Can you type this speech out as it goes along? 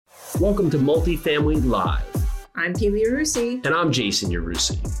Welcome to Multifamily Live. I'm Keely Yarusi. And I'm Jason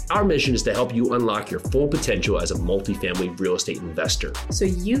Yarusi. Our mission is to help you unlock your full potential as a multifamily real estate investor. So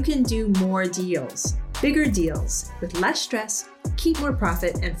you can do more deals, bigger deals, with less stress, keep more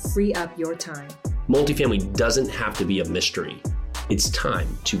profit, and free up your time. Multifamily doesn't have to be a mystery. It's time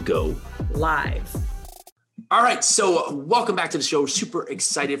to go live. All right, so welcome back to the show. Super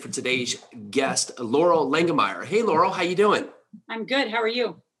excited for today's guest, Laurel Langemeier. Hey, Laurel, how you doing? I'm good. How are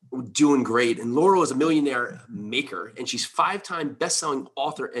you? Doing great. And Laurel is a millionaire maker, and she's 5-time best-selling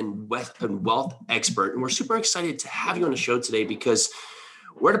author and wealth expert. And we're super excited to have you on the show today because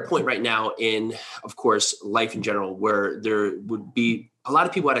we're at a point right now in, of course, life in general, where there would be a lot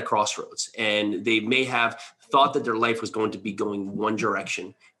of people at a crossroads, and they may have thought that their life was going to be going one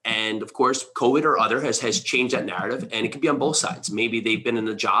direction. And of course, COVID or other has changed that narrative, and it could be on both sides. Maybe they've been in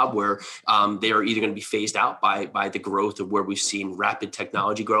a job where they are either going to be phased out by the growth of where we've seen rapid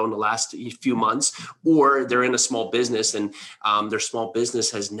technology grow in the last few months, or they're in a small business and their small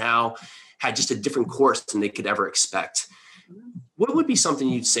business has now had just a different course than they could ever expect. What would be something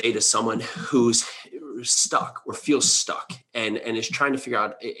you'd say to someone who's stuck or feels stuck and is trying to figure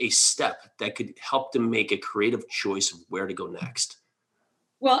out a step that could help them make a creative choice of where to go next?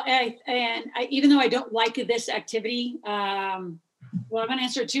 Well, even though I don't like this activity, I'm going to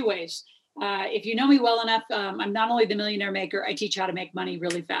answer it two ways. If you know me well enough, I'm not only the millionaire maker, I teach how to make money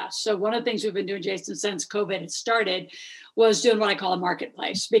really fast. So one of the things we've been doing, Jason, since COVID had started was doing what I call a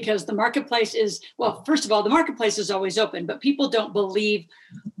marketplace, because the marketplace is, well, first of all, the marketplace is always open, but people don't believe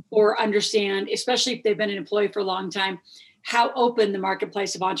or understand, especially if they've been an employee for a long time, how open the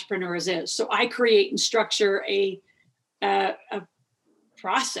marketplace of entrepreneurs is. So I create and structure a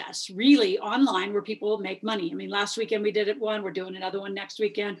process really online where people make money. I mean, last weekend we did one, we're doing another one next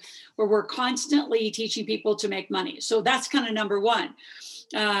weekend, where we're constantly teaching people to make money. So that's kind of number one.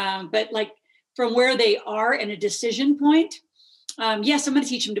 But like from where they are in a decision point, yes, I'm going to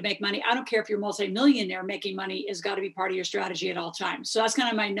teach them to make money. I don't care if you're multi-millionaire, making money has got to be part of your strategy at all times. So that's kind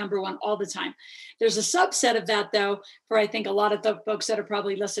of my number one all the time. There's a subset of that though, for I think a lot of the folks that are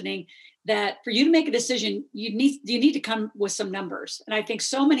probably listening, that for you to make a decision, you need to come with some numbers. And I think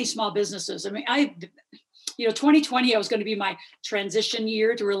so many small businesses, 2020, I was going to be my transition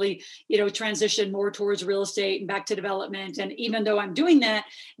year to really, transition more towards real estate and back to development. And even though I'm doing that,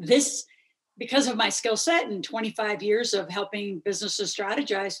 because of my skill set and 25 years of helping businesses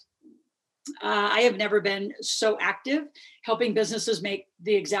strategize, I have never been so active helping businesses make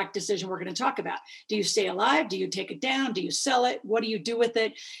the exact decision we're going to talk about. Do you stay alive? Do you take it down? Do you sell it? What do you do with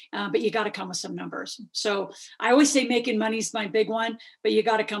it? But you got to come with some numbers. So I always say making money is my big one, but you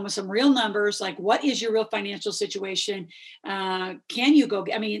got to come with some real numbers. Like, what is your real financial situation? Can you go?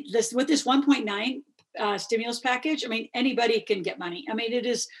 With this 1.9 stimulus package, anybody can get money. It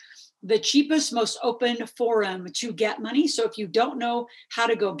is the cheapest, most open forum to get money. So if you don't know how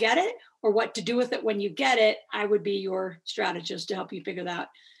to go get it or what to do with it when you get it, I would be your strategist to help you figure that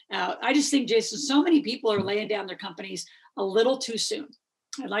out. I just think, Jason, so many people are laying down their companies a little too soon.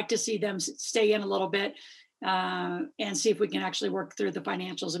 I'd like to see them stay in a little bit and see if we can actually work through the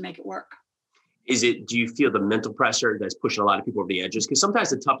financials and make it work. Do you feel the mental pressure that's pushing a lot of people over the edges? Because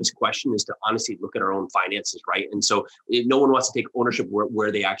sometimes the toughest question is to honestly look at our own finances, right? And so no one wants to take ownership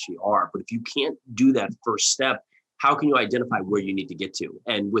where they actually are. But if you can't do that first step, how can you identify where you need to get to?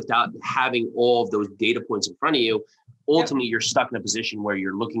 And without having all of those data points in front of you, ultimately you're stuck in a position where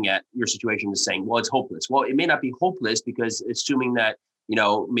you're looking at your situation and saying, well, it's hopeless. Well, it may not be hopeless because assuming that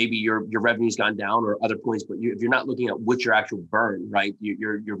maybe your revenue's gone down or other points, but if you're not looking at what's your actual burn, right?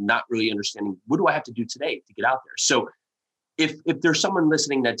 You're not really understanding, what do I have to do today to get out there? So if there's someone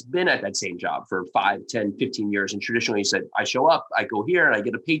listening that's been at that same job for 5, 10, 15 years, and traditionally said, I show up, I go here and I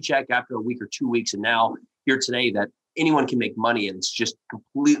get a paycheck after a week or 2 weeks. And now here today that anyone can make money, and it's just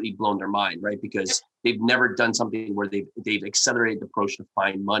completely blown their mind, right? Because they've never done something where they've accelerated the approach to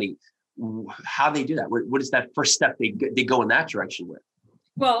find money. How do they do that? What is that first step they go in that direction with?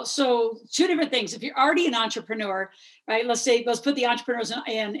 Well, so two different things. If you're already an entrepreneur, right, let's put the entrepreneurs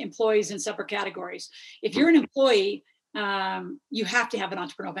and employees in separate categories. If you're an employee, you have to have an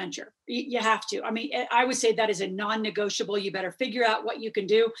entrepreneurial venture. You have to. I would say that is a non-negotiable. You better figure out what you can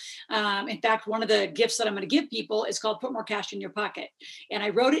do. In fact, one of the gifts that I'm going to give people is called Put More Cash in Your Pocket. And I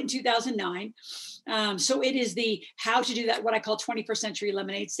wrote it in 2009. So it is the how to do that, what I call 21st century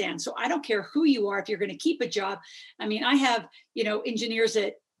lemonade stand. So I don't care who you are, if you're going to keep a job. I have, engineers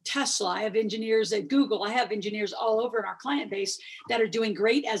at Tesla, I have engineers at Google, I have engineers all over in our client base that are doing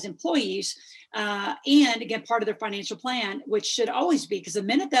great as employees. And again, part of their financial plan, which should always be, because the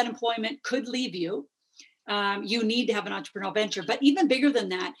minute that employment could leave you, you need to have an entrepreneurial venture. But even bigger than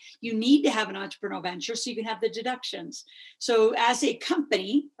that, you need to have an entrepreneurial venture so you can have the deductions. So as a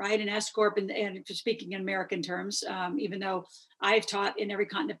company, right, an S Corp, and speaking in American terms, even though I've taught in every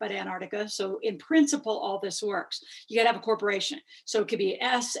continent but Antarctica. So in principle, all this works. You got to have a corporation. So it could be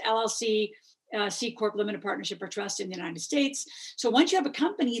S, LLC, C Corp, limited partnership or trust in the United States. So once you have a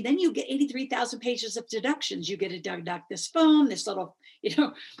company, then you get 83,000 pages of deductions. You get to deduct this phone, this little,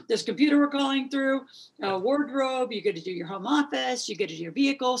 this computer we're calling through, wardrobe, you get to do your home office, you get to do your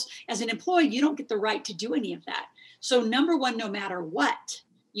vehicles. As an employee, you don't get the right to do any of that. So number one, no matter what,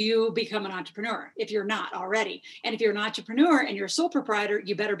 you become an entrepreneur if you're not already. And if you're an entrepreneur and you're a sole proprietor,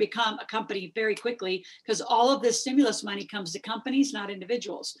 you better become a company very quickly, because all of this stimulus money comes to companies, not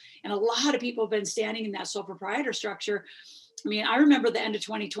individuals. And a lot of people have been standing in that sole proprietor structure. I mean, I remember the end of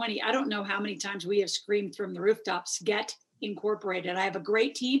 2020. I don't know how many times we have screamed from the rooftops, get incorporated. I have a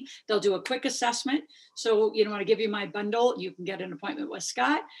great team. They'll do a quick assessment. So, when I give you my bundle, you can get an appointment with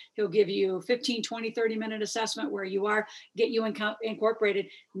Scott. He'll give you 15, 20, 30-minute assessment where you are, get you incorporated.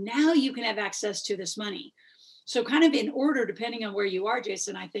 Now you can have access to this money. So kind of in order, depending on where you are,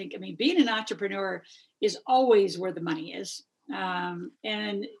 Jason, I think, being an entrepreneur is always where the money is. And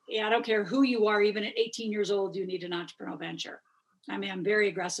I don't care who you are, even at 18 years old, you need an entrepreneurial venture. I'm very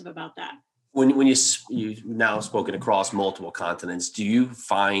aggressive about that. When you've now spoken across multiple continents, do you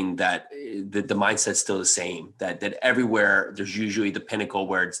find that the mindset's still the same? That everywhere there's usually the pinnacle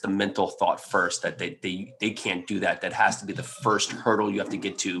where it's the mental thought first, that they can't do that. That has to be the first hurdle you have to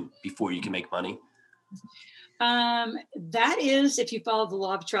get to before you can make money? That is, if you follow the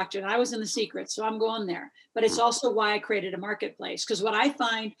law of attraction. I was in The Secret, so I'm going there. But it's also why I created a marketplace. Because what I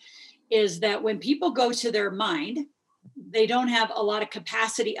find is that when people go to their mind, they don't have a lot of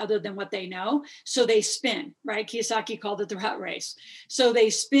capacity other than what they know. So they spin, right? Kiyosaki called it the rat race. So they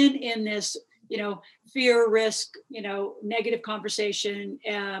spin in this, fear, risk, negative conversation.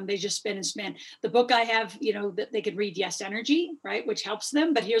 They just spin and spin. The book I have, that they could read, Yes Energy, right? Which helps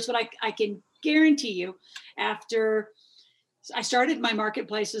them. But here's what I can guarantee you. After I started my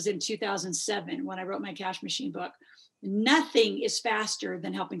marketplaces in 2007, when I wrote my Cash Machine book, nothing is faster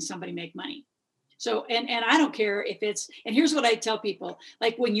than helping somebody make money. So, and I don't care if it's, and here's what I tell people,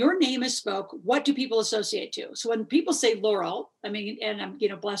 like when your name is spoke, what do people associate to? So when people say Loral, and I'm,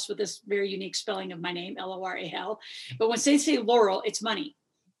 blessed with this very unique spelling of my name, Loral, but when they say Loral, it's money,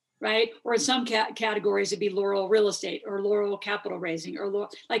 right? Or in some categories, it'd be Loral Real Estate or Loral Capital Raising or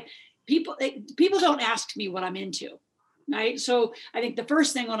Loral, like people don't ask me what I'm into. Right. So I think the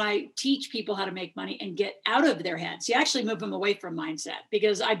first thing when I teach people how to make money and get out of their heads, you actually move them away from mindset,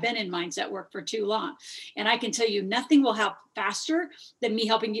 because I've been in mindset work for too long. And I can tell you nothing will help faster than me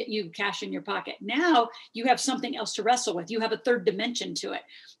helping get you cash in your pocket. Now you have something else to wrestle with. You have a third dimension to it.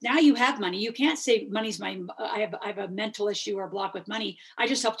 Now you have money. You can't say money's I have a mental issue or block with money. I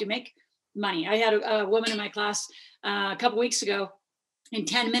just helped you make money. I had a woman in my class a couple of weeks ago. In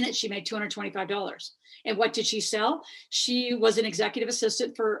 10 minutes, she made $225. And what did she sell? She was an executive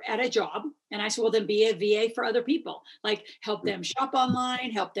assistant at a job. And I said, well, then be a VA for other people, like help them shop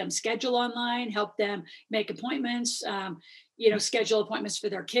online, help them schedule online, help them make appointments, schedule appointments for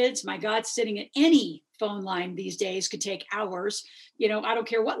their kids. My God, sitting at any phone line these days could take hours. I don't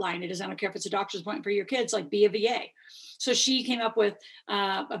care what line it is. I don't care if it's a doctor's appointment for your kids, like be a VA. So she came up with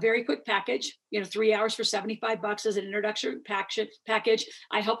a very quick package, 3 hours for $75 as an introductory package.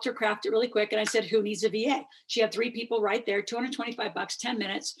 I helped her craft it really quick. And I said, who needs a VA? She had 3 people right there, $225, 10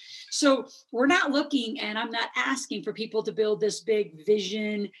 minutes. So we're not looking, and I'm not asking for people to build this big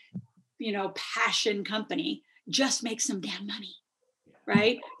vision, passion company. Just make some damn money,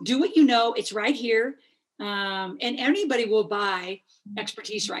 right? Do what you know. It's right here. And anybody will buy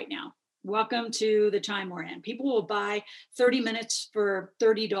expertise right now. Welcome to the time we're in. People will buy 30 minutes for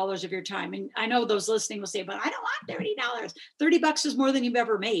 $30 of your time. And I know those listening will say, but I don't want $30. $30 is more than you've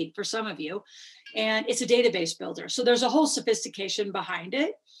ever made for some of you. And it's a database builder. So there's a whole sophistication behind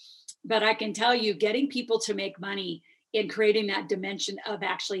it. But I can tell you, getting people to make money in creating that dimension of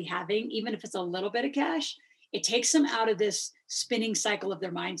actually having, even if it's a little bit of cash, it takes them out of this spinning cycle of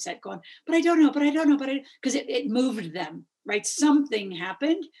their mindset going, but I don't know, because it moved them, right? Something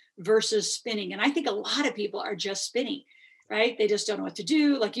happened versus spinning. And I think a lot of people are just spinning, right? They just don't know what to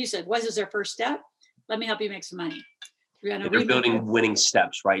do. Like you said, what is their first step? Let me help you make some money. They're building winning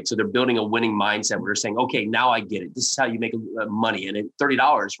steps, right? So they're building a winning mindset where they're saying, okay, now I get it. This is how you make money. And at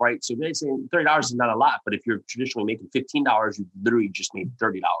 $30, right? So they're saying $30 is not a lot, but if you're traditionally making $15, you literally just made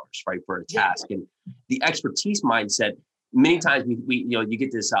 $30, right? For a task. And the expertise mindset, many times you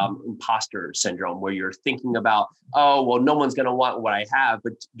get this imposter syndrome where you're thinking about, oh, well, no one's going to want what I have,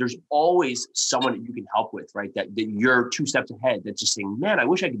 but there's always someone that you can help with, right? That you're 2 steps ahead. That's just saying, man, I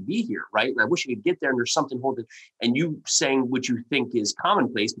wish I could be here, right? And I wish I could get there. And there's something holding. And you saying what you think is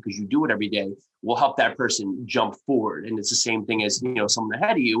commonplace because you do it every day will help that person jump forward. And it's the same thing as someone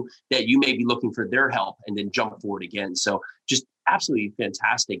ahead of you that you may be looking for their help and then jump forward again. So just absolutely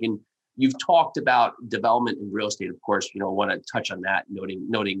fantastic. And you've talked about development in real estate, of course, want to touch on that,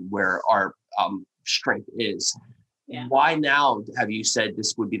 noting where our strength is. Yeah. Why now have you said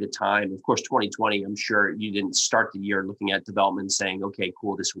this would be the time? Of course, 2020, I'm sure you didn't start the year looking at development and saying, okay,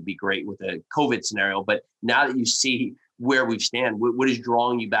 cool, this would be great with a COVID scenario. But now that you see where we stand, what is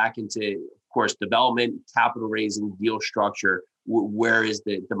drawing you back into, of course, development, capital raising, deal structure? Where is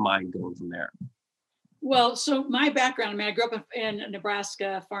the mind going from there? Well, so my background, I grew up in a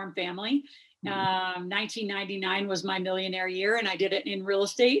Nebraska farm family. 1999 was my millionaire year, and I did it in real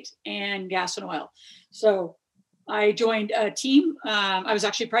estate and gas and oil. So I joined a team. I was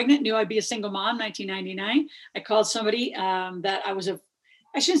actually pregnant, knew I'd be a single mom, 1999. I called somebody that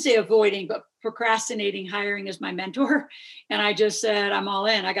I shouldn't say avoiding, but procrastinating hiring as my mentor. And I just said, I'm all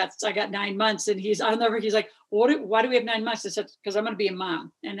in. I got 9 months. And he's like, why do we have 9 months? I said, because I'm going to be a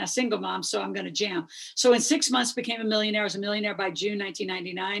mom and a single mom. So I'm going to jam. So in 6 months, became a millionaire. I was a millionaire by June,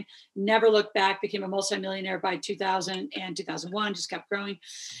 1999. Never looked back, became a multimillionaire by 2000 and 2001, just kept growing.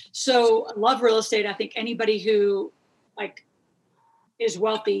 So I love real estate. I think anybody who is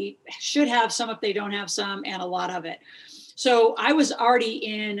wealthy should have some if they don't have some, and a lot of it. So I was already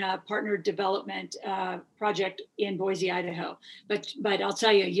in a partnered development project in Boise, Idaho. But I'll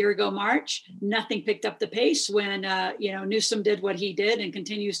tell you, a year ago, March, nothing picked up the pace when, Newsom did what he did and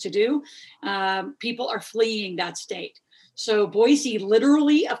continues to do. People are fleeing that state. So Boise,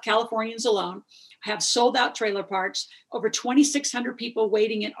 literally of Californians alone, have sold out trailer parks, over 2,600 people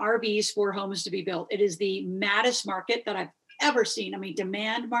waiting in RVs for homes to be built. It is the maddest market that I've ever seen. I mean,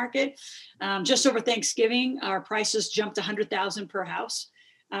 demand market. Just over Thanksgiving, our prices jumped 100,000 per house.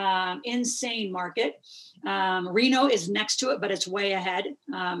 Insane market. Reno is next to it, but it's way ahead.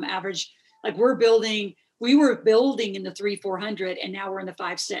 Average, we were building in the 300-400, and now we're in the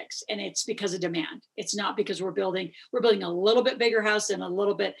 5-6, and it's because of demand. It's not because we're building a little bit bigger house and a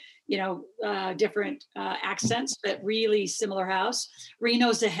little bit, different accents, but really similar house.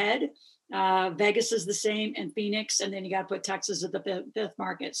 Reno's ahead. Vegas is the same, and Phoenix, and then you got to put Texas at the fifth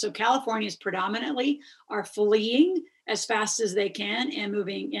market. So Californians predominantly are fleeing as fast as they can and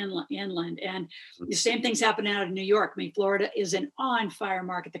moving inland. And the same thing's happening out of New York. I mean, Florida is an on fire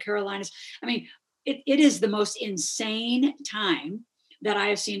market. The Carolinas, I mean, it is the most insane time that I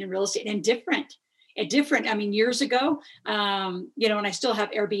have seen in real estate, and different. I mean, years ago, and I still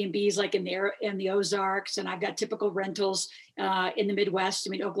have Airbnbs like in the Ozarks, and I've got typical rentals in the Midwest. I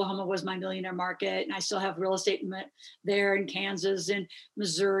mean, Oklahoma was my millionaire market, and I still have real estate there in Kansas and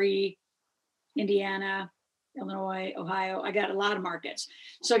Missouri, Indiana, Illinois, Ohio. I got a lot of markets.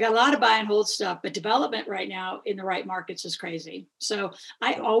 So I got a lot of buy and hold stuff, but development right now in the right markets is crazy. So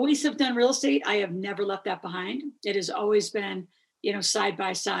I always have done real estate. I have never left that behind. It has always been, side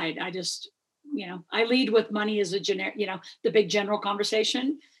by side. I lead with money as a generic, the big general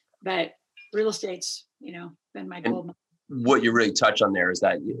conversation, but real estate's, been my goal. What you really touch on there is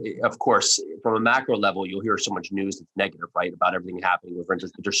that, of course, from a macro level, you'll hear so much news that's negative, right, about everything happening with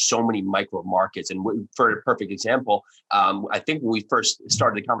renters, but there's so many micro markets. And for a perfect example, I think when we first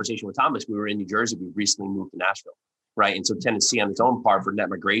started the conversation with Thomas, we were in New Jersey. We recently moved to Nashville. Right. And so Tennessee on its own part for net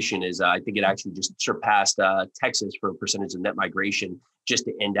migration is, I think it actually just surpassed Texas for a percentage of net migration just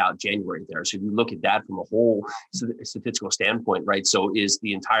to end out January there. So if you look at that from a whole statistical standpoint, right? So is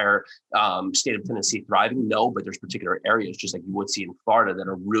the entire state of Tennessee thriving? No, but there's particular areas, just like you would see in Florida, that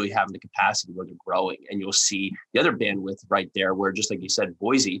are really having the capacity where they're growing. And you'll see the other bandwidth right there where, just like you said,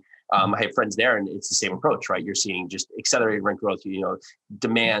 Boise, I have friends there, and it's the same approach, right? You're seeing just accelerated rent growth,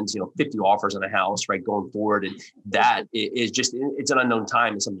 demands, 50 offers on a house, right, going forward. And that is just, it's an unknown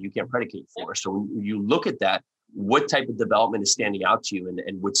time and something you can't predicate for. So when you look at that, what type of development is standing out to you,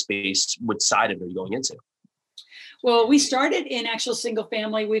 and what side of it are you going into? Well, we started in actual single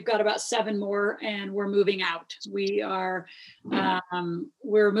family. We've got about 7 more, and we're moving out. We're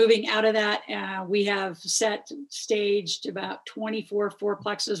moving out of that. We have staged about 24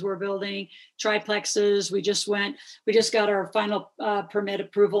 fourplexes we're building, triplexes. We just got our final permit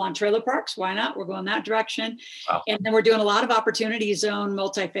approval on trailer parks. Why not? We're going that direction. Wow. And then we're doing a lot of opportunity zone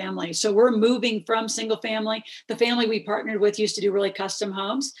multifamily. So we're moving from single family. The family we partnered with used to do really custom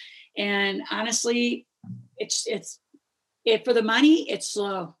homes. And honestly, it's for the money, it's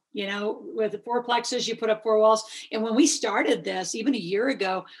slow. You know, with the fourplexes, you put up four walls. And when we started this, even a year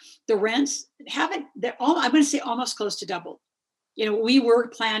ago, the rents they're all, I'm going to say almost close to double. You know, we were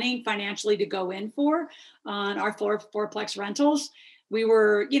planning financially to go in for on our fourplex rentals. We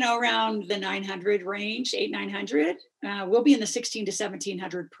were, you know, around the 900 range, 900. We'll be in the 16 to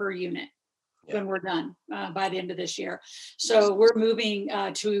 1700 per unit when we're done by the end of this year. So we're moving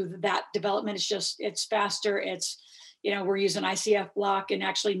to that development. It's faster. It's, you know, we're using ICF block. And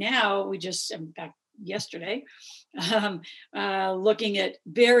actually now we just, in fact, yesterday, looking at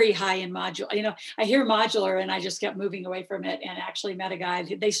very high end modular. You know, I hear modular and I just kept moving away from it, and actually met a guy.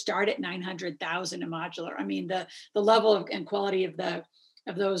 They start at 900,000 in modular. I mean, the level of and quality of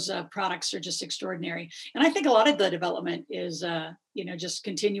those products are just extraordinary. And I think a lot of the development is, you know, just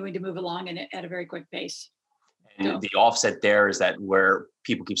continuing to move along at a very quick pace. And the offset there is that where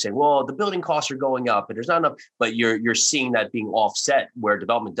people keep saying, well, the building costs are going up and there's not enough, but you're seeing that being offset where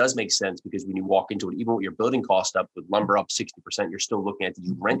development does make sense, because when you walk into it, even with your building cost up, with lumber up 60%, you're still looking at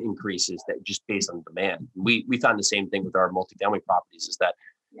these rent increases that just based on demand. We found the same thing with our multifamily properties, is that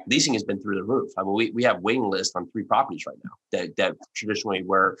leasing has been through the roof. I mean, we have waiting lists on 3 properties right now that traditionally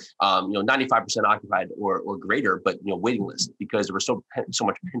were, 95% occupied or greater, but, waiting lists, because there was so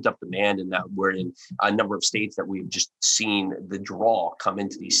much pent up demand. And now we're in a number of states that we've just seen the draw come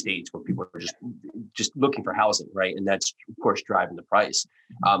into these states where people are just looking for housing. Right. And that's, of course, driving the price.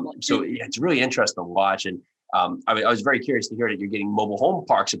 So it's really interesting to watch. And I was very curious to hear that you're getting mobile home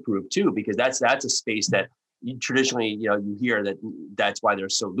parks approved too, because that's a space that traditionally, you hear that's why they're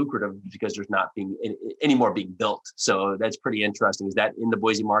so lucrative, because there's not being any more being built. So that's pretty interesting. Is that in the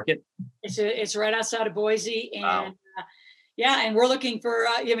Boise market? It's right outside of Boise, and wow. And we're looking for.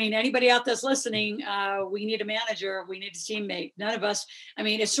 Anybody out that's listening, we need a manager, we need a teammate. None of us. I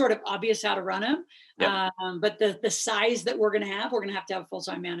mean, it's sort of obvious how to run them, yep. But the size that we're going to have a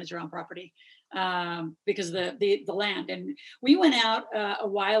full-time manager on property. Because the land. And we went out a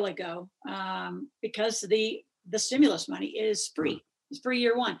while ago because the stimulus money is free. It's free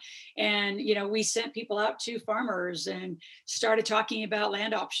year one. And, we sent people out to farmers and started talking about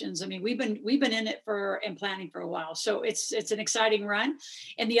land options. I mean, we've been in it and planning for a while. So it's an exciting run.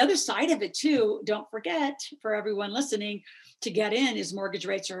 And the other side of it too, don't forget, for everyone listening, to get in is mortgage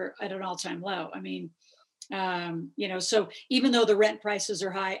rates are at an all-time low. I mean, so even though the rent prices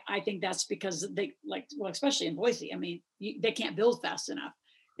are high, I think that's because especially in Boise, I mean, they can't build fast enough.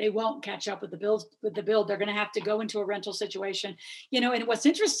 They won't catch up with the build. They're going to have to go into a rental situation, and what's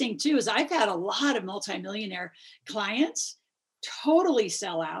interesting too, is I've had a lot of multimillionaire clients totally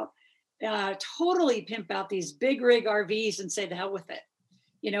sell out, totally pimp out these big rig RVs and say the hell with it.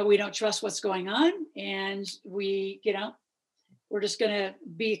 We don't trust what's going on. And we're just going to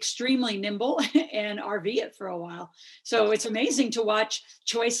be extremely nimble and RV it for a while. So it's amazing to watch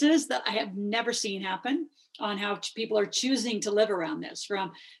choices that I have never seen happen on how people are choosing to live around this,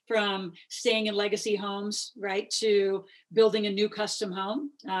 from staying in legacy homes, right, to building a new custom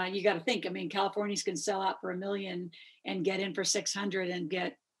home. You got to think, I mean, Californians can sell out for $1 million and get in for 600 and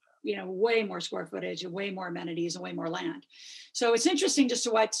get, way more square footage and way more amenities and way more land. So it's interesting just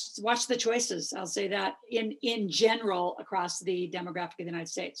to watch the choices. I'll say that in general across the demographic of the United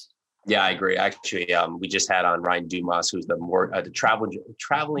States. Yeah, I agree. Actually, we just had on Ryan Dumas, who's the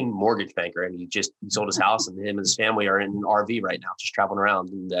traveling mortgage banker, and he sold his house, and him and his family are in an RV right now, just traveling around,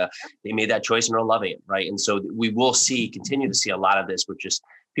 and they made that choice and are loving it, right? And so we will continue to see a lot of this, with just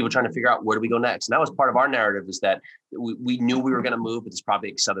people trying to figure out where do we go next. And that was part of our narrative, is that we knew we were going to move, but this probably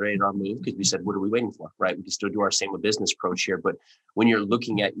accelerated our move, because we said, what are we waiting for, right? We can still do our same with business approach here. But when you're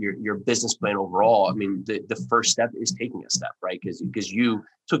looking at your business plan overall, I mean, the first step is taking a step, right? Because you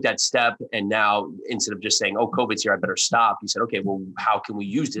took that step, and now instead of just saying, oh, COVID's here, I better stop, you said, okay, well, how can we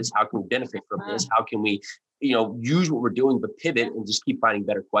use this? How can we benefit from this? How can we use what we're doing, but pivot and just keep finding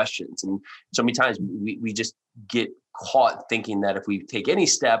better questions? And so many times we just get caught thinking that if we take any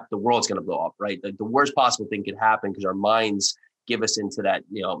step, the world's going to blow up, right? The worst possible thing could happen, because our minds give us into that,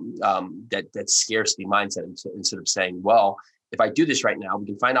 that scarcity mindset, instead of saying, well, if I do this right now, we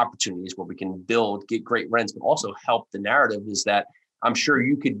can find opportunities where we can build, get great rents, but also help. The narrative is that I'm sure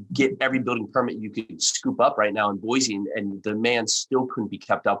you could get every building permit you could scoop up right now in Boise, and the demand still couldn't be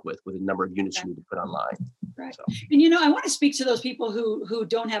kept up with the number of units you need to put online. Right. So. And, I want to speak to those people who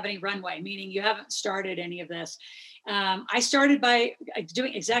don't have any runway, meaning you haven't started any of this. I started by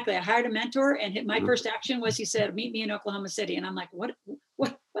doing exactly. I hired a mentor, and my first action was, he said, meet me in Oklahoma City. And I'm like, what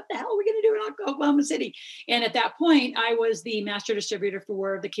the hell are we going to do in Oklahoma City? And at that point, I was the master distributor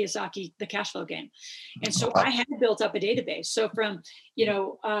for the Kiyosaki, the cash flow game. And so I had built up a database. So from,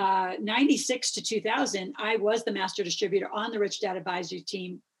 96 to 2000, I was the master distributor on the Rich Dad Advisory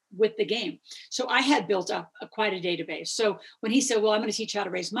team with the game. So I had built up quite a database. So when he said, well, I'm going to teach you how to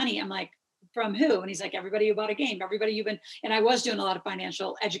raise money, I'm like, from who? And he's like, everybody who bought a game, everybody you've been, and I was doing a lot of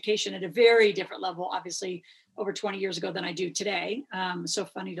financial education at a very different level, obviously over 20 years ago than I do today. So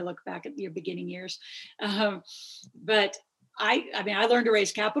funny to look back at your beginning years. But I mean, I learned to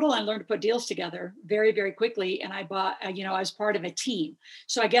raise capital and learned to put deals together very, very quickly. And I bought, I was part of a team.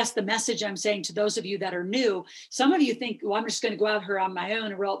 So I guess the message I'm saying to those of you that are new, some of you think, well, I'm just going to go out here on my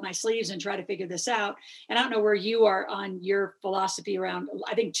own and roll up my sleeves and try to figure this out. And I don't know where you are on your philosophy around,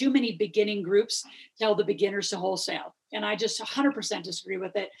 I think too many beginning groups tell the beginners to wholesale. And I just 100% disagree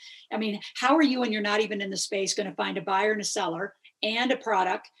with it. I mean, how are you, when you're not even in the space, going to find a buyer and a seller and a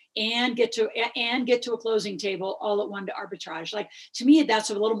product and get to a closing table all at one to arbitrage? Like, to me, that's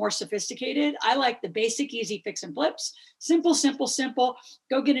a little more sophisticated. I like the basic, easy fix and flips. Simple, simple, simple.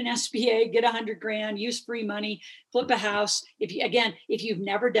 Go get an SBA, get 100 grand, use free money, flip a house. If you've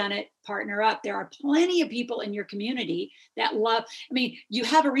never done it, partner up. There are plenty of people in your community that love, I mean, you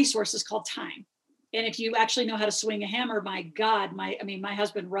have a resource, it's called time. And if you actually know how to swing a hammer, my God, my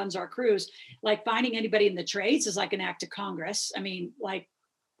husband runs our crews. Like, finding anybody in the trades is like an act of Congress. I mean, like,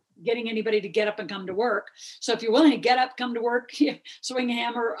 getting anybody to get up and come to work. So if you're willing to get up, come to work, swing a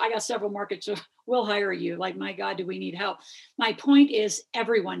hammer, I got several markets will hire you. Like, my God, do we need help? My point is,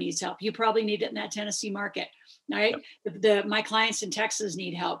 everyone needs help. You probably need it in that Tennessee market, right? Yep. My clients in Texas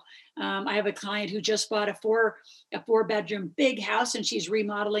need help. I have a client who just bought a four bedroom big house, and she's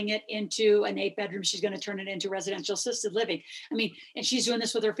remodeling it into an 8 bedroom. She's going to turn it into residential assisted living. I mean, and she's doing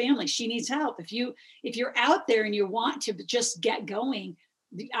this with her family. She needs help. If you're out there and you want to just get going,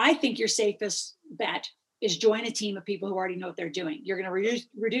 I think your safest bet is join a team of people who already know what they're doing. You're going to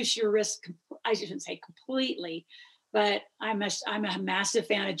reduce your risk. I shouldn't say completely, but I'm a massive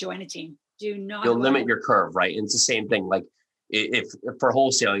fan of join a team. Do not. You'll limit your curve, right? And it's the same thing. Like, if for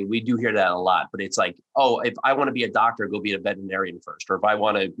wholesaling, we do hear that a lot, but it's like, oh, if I want to be a doctor, go be a veterinarian first. Or if I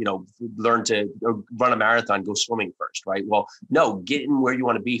want to, learn to run a marathon, go swimming first, right? Well, no, get in where you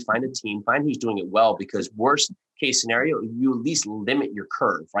want to be, find a team, find who's doing it well, because worst case scenario, you at least limit your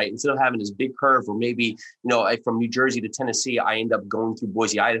curve, right? Instead of having this big curve, or maybe, from New Jersey to Tennessee, I end up going through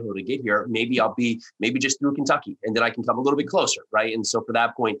Boise, Idaho to get here. Maybe I'll be just through Kentucky, and then I can come a little bit closer, right? And so for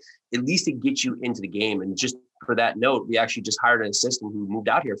that point, at least it gets you into the game. And just for that note, we actually just hired an assistant who moved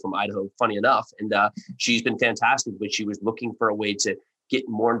out here from Idaho, funny enough. And she's been fantastic, but she was looking for a way to get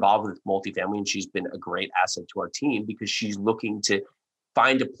more involved with multifamily. And she's been a great asset to our team, because she's looking to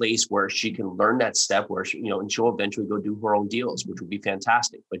find a place where she can learn that step, where she, and she'll eventually go do her own deals, which would be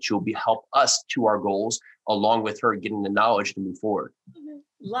fantastic. But she'll help us to our goals, along with her getting the knowledge to move forward.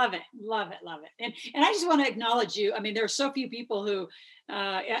 Love it, love it, love it. And I just want to acknowledge you. I mean, there are so few people who,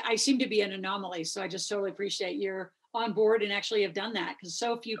 I seem to be an anomaly. So I just totally appreciate you're on board and actually have done that, because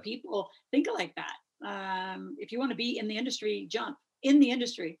so few people think like that. If you want to be in the industry, jump in the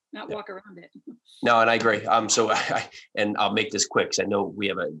industry, not walk around it. No, and I agree. And I'll make this quick, because I know we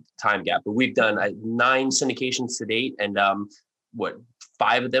have a time gap, but we've done 9 syndications to date, and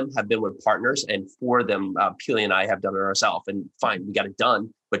 5 of them have been with partners, and 4 of them, Peely and I have done it ourselves. And fine, we got it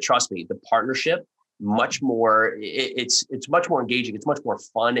done. But trust me, the partnership, much more, it's much more engaging. It's much more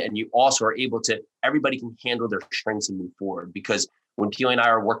fun. And you also are able to, everybody can handle their strengths and move forward. Because when Peely and I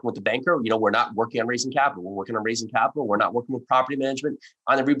are working with the banker, we're not working on raising capital. We're working on raising capital. We're not working with property management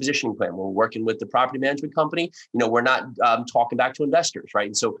on the repositioning plan. We're working with the property management company. We're not talking back to investors, right?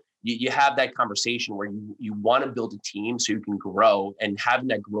 And so you have that conversation where you want to build a team so you can grow, and having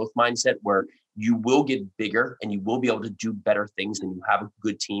that growth mindset where you will get bigger and you will be able to do better things, and you have a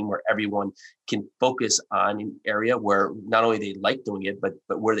good team where everyone can focus on an area where not only they like doing it, but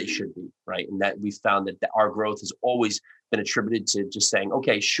where they should be, right? And that we found that our growth has always been attributed to just saying,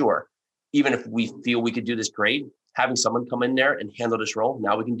 okay, sure, even if we feel we could do this great, having someone come in there and handle this role,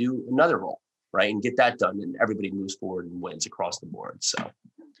 now we can do another role, right? And get that done, and everybody moves forward and wins across the board. So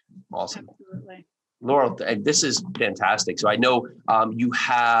awesome. Absolutely. Laurel, this is fantastic. So I know you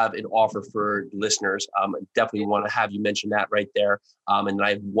have an offer for listeners. Definitely want to have you mention that right there. And then I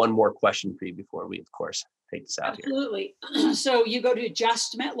have one more question for you before we, of course, take this out. Absolutely. Here. So you go to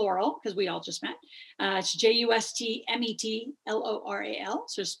Just Met Laurel, because we all just met. It's JUSTMETLORAL.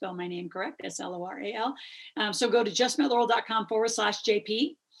 So spell my name correct. That's LORAL. So go to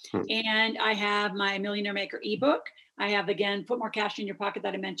justmetlaurel.com/JP. And I have my Millionaire Maker ebook. I have, again, Put More Cash in Your Pocket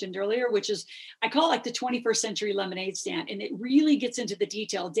that I mentioned earlier, which is, I call it like the 21st century lemonade stand. And it really gets into the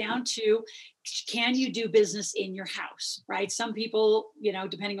detail down to, can you do business in your house, right? Some people,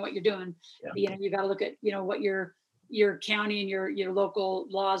 depending on what you're doing, you got to look at, what your your county and your local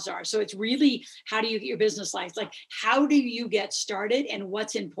laws are. So it's really, how do you get your business license? Like, how do you get started and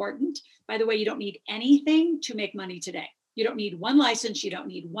what's important? By the way, you don't need anything to make money today. You don't need one license. You don't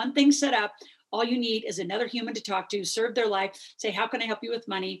need one thing set up. All you need is another human to talk to, serve their life, say, how can I help you with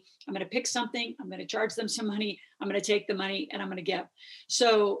money? I'm going to pick something. I'm going to charge them some money. I'm going to take the money and I'm going to give.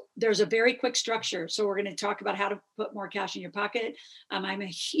 So there's a very quick structure. So we're going to talk about how to put more cash in your pocket. I'm a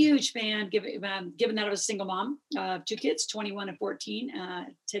huge fan, given that I was a single mom of 2 kids, 21 and 14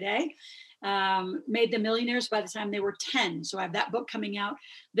 today. Made them millionaires by the time they were 10. So I have that book coming out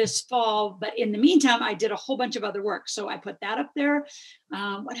this fall. But in the meantime, I did a whole bunch of other work. So I put that up there.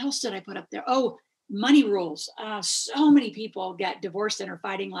 What else did I put up there? Oh, money rules. So many people get divorced and are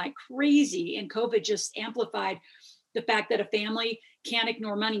fighting like crazy. And COVID just amplified the fact that a family can't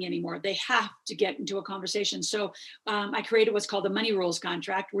ignore money anymore. They have to get into a conversation. So I created what's called the money rules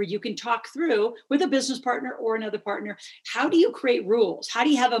contract, where you can talk through with a business partner or another partner. How do you create rules? How do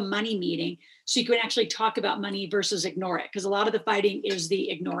you have a money meeting so you can actually talk about money versus ignore it? Because a lot of the fighting is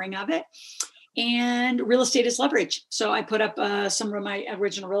the ignoring of it. And real estate is leverage. So I put up some of my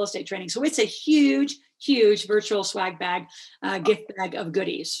original real estate training. So it's a huge virtual swag bag, gift bag of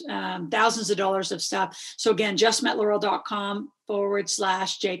goodies, thousands of dollars of stuff. So again,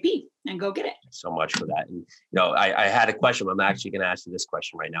 justmetlaurel.com/JP and go get it. So much for that. And I had a question. I'm actually going to ask you this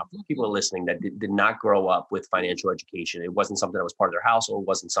question right now. For people listening that did not grow up with financial education, it wasn't something that was part of their household,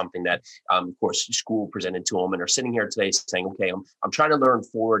 wasn't something that, of course, school presented to them, and are sitting here today saying, okay, I'm trying to learn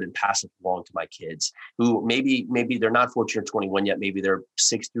forward and pass it along to my kids who maybe they're not 14 or 21 yet. Maybe they're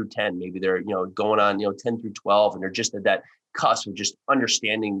 6 through 10. Maybe they're, going on, 10 through 12, and they're just at that cusp of just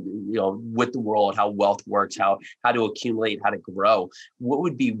understanding, with the world, how wealth works, how to accumulate, how to grow. What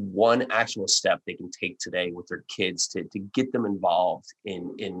would be one actual step they can take today with their kids to get them involved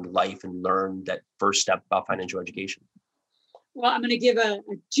in life and learn that first step about financial education? Well, I'm going to give a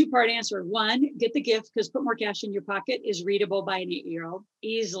 2-part answer. One, get the gift, because Put More Cash in Your Pocket is readable by an 8-year-old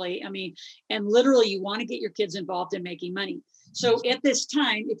easily. And literally you want to get your kids involved in making money. So at this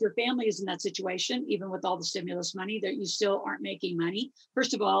time, if your family is in that situation, even with all the stimulus money, that you still aren't making money.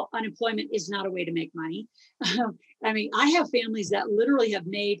 First of all, unemployment is not a way to make money. I have families that literally have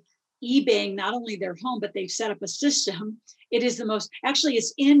made eBaying not only their home, but they've set up a system. It is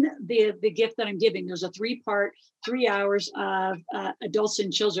it's in the gift that I'm giving. There's a 3-part, 3 hours of adults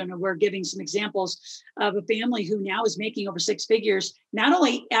and children. And we're giving some examples of a family who now is making over 6 figures, not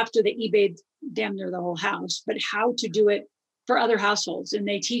only after they eBayed damn near the whole house, but how to do it for other households. And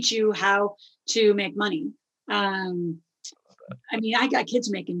they teach you how to make money. I got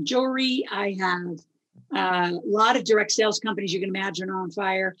kids making jewelry. I have a lot of direct sales companies you can imagine are on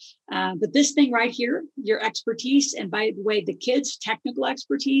fire. But this thing right here, your expertise, and by the way, the kids' technical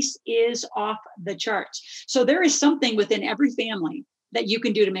expertise is off the charts. So there is something within every family that you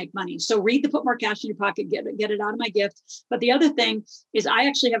can do to make money. So read the Put More Cash in Your Pocket, get it out of my gift. But the other thing is I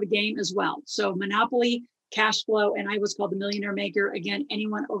actually have a game as well. So Monopoly, Cash Flow, and I was called the Millionaire Maker. Again,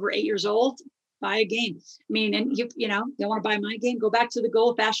 anyone over 8 years old, buy a game. And you don't want to buy my game, go back to the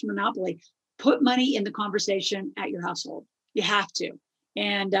old-fashioned Monopoly. Put money in the conversation at your household. You have to.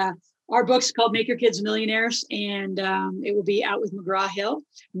 And our book's called Make Your Kids Millionaires, and it will be out with McGraw-Hill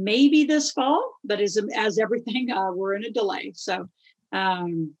maybe this fall, but as everything, we're in a delay. So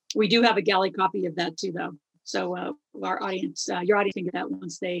we do have a galley copy of that too, though. So your audience can get that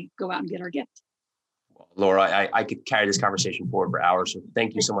once they go out and get our gift. Laura, I could carry this conversation forward for hours. So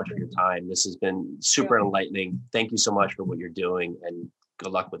thank you so much for your time. This has been super enlightening. Thank you so much for what you're doing, and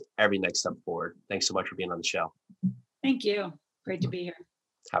good luck with every next step forward. Thanks so much for being on the show. Thank you. Great to be here.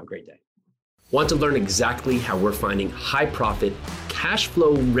 Have a great day. Want to learn exactly how we're finding high profit, cash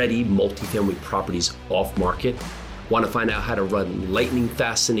flow ready multifamily properties off market? Want to find out how to run lightning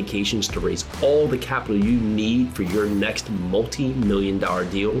fast syndications to raise all the capital you need for your next multi-million-dollar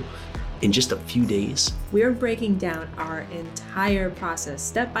deal in just a few days? We're breaking down our entire process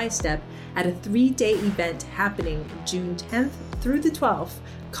step by step at a 3-day event happening June 10th through the 12th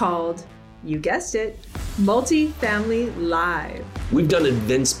called, you guessed it, Multifamily Live. We've done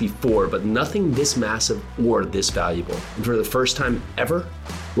events before, but nothing this massive or this valuable. And for the first time ever,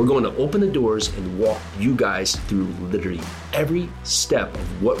 we're going to open the doors and walk you guys through literally every step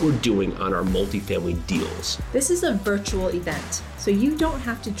of what we're doing on our multifamily deals. This is a virtual event, so you don't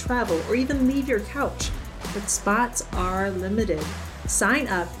have to travel or even leave your couch, but spots are limited. Sign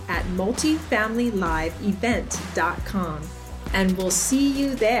up at multifamilyliveevent.com and we'll see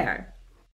you there.